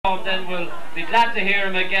then we'll be glad to hear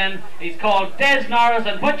him again. He's called Des Norris,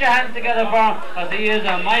 and put your hands together for him, because he is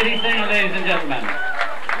a mighty singer, ladies and gentlemen.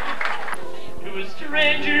 To a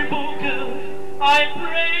stranger book, I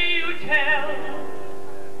pray you tell,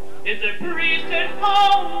 is a priest at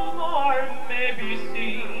home or maybe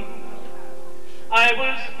seen? I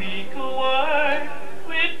will speak a word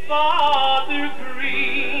with Father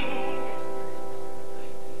Green.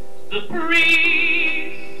 The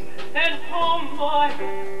priest at home boy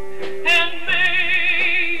and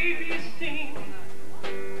maybe seen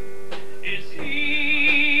is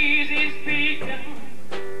easy speaking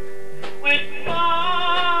with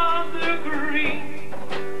Father Green,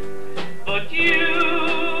 but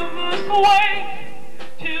you must wait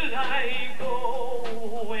till I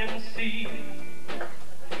go and see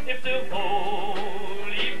if the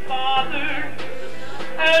Holy Father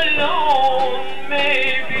alone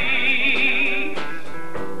may be.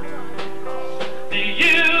 The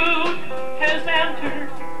youth has entered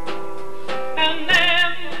an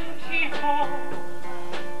empty hall.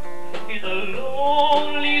 He's a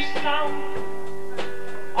lonely sound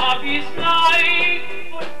of his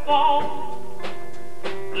life would fall.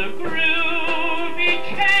 The groovy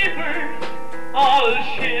chambers all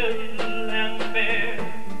chill and bare,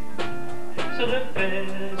 so the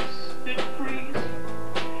vested priest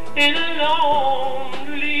in a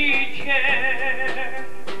lonely chair.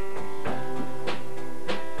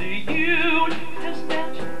 The youth has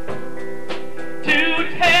met to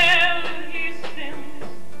tell his sins,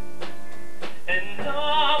 and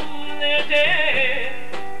on the day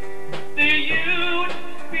the youth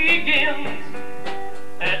begins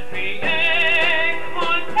at Pierre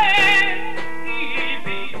Conte, he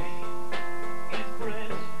beats his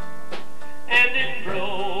breast, and in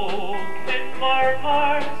broken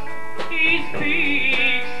murmurs he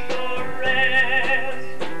speaks the rest.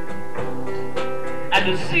 At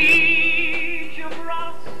the siege of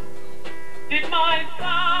Ross did my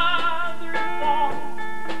father fall,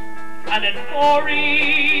 and at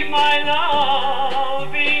Forey my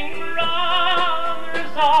loving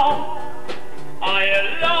brothers all. I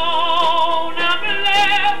alone have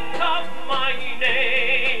left of my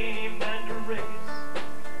name and race.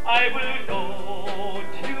 I will go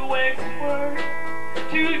to Wexford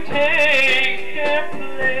to take their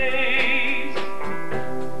place.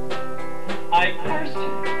 I cursed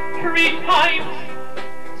 3 times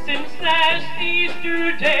since last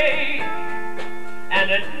Easter day,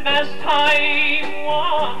 and at mass time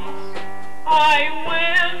once I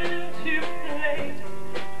went to play,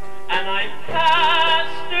 and I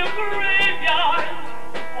passed the graveyard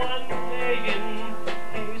one day in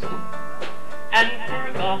haste, and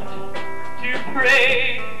forgot to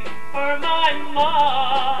pray for my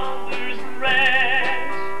mother's rest.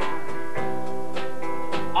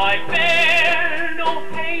 I bear no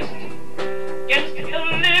haste against a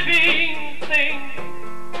living thing.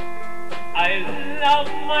 I love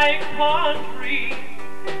my country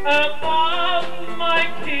above my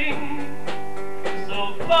king. So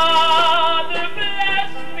Father,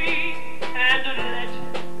 bless me and let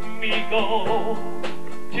me go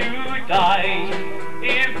to die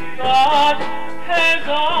if God has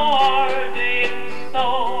ordained so.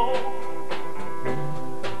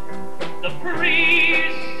 The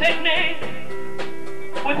priest said nay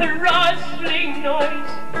with a rustling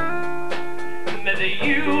noise. May the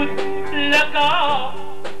youth look up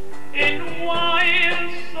in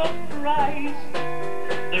wild surprise.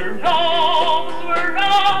 Their robes were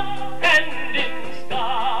up, and in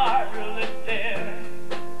scarlet there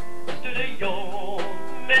stood a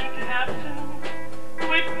yeoman captain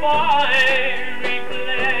with fiery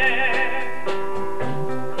glare.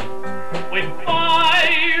 With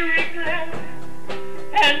fiery glare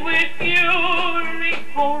and with fury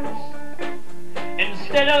horse,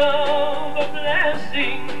 instead of a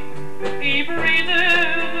blessing he breathed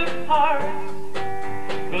a curse.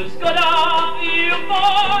 'Twas good of you,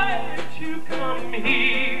 boy, to come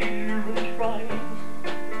here and try.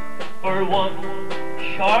 For one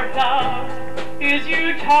short hour is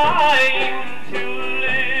your time to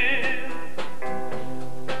live.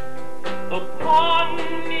 Upon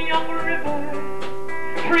the young river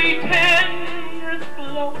 3 tenders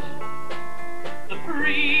float. The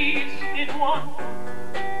priest did one,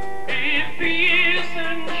 if he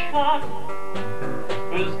isn't shot.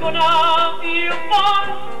 'Twas good of you, boy,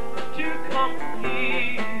 to come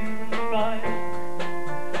here and ride.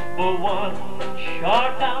 For one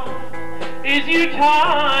short hour is your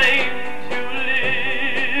time to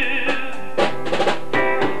live.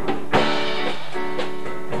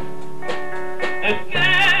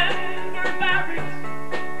 Again for barracks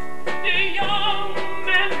the young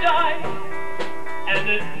man died, and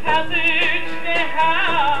the passage they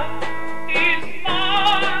have is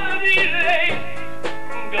mighty late.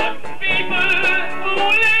 Got people who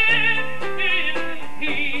live in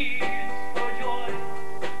peace for joy.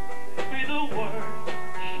 Free the world,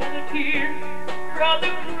 shed a tear from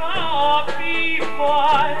the CROPPY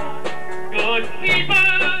boy.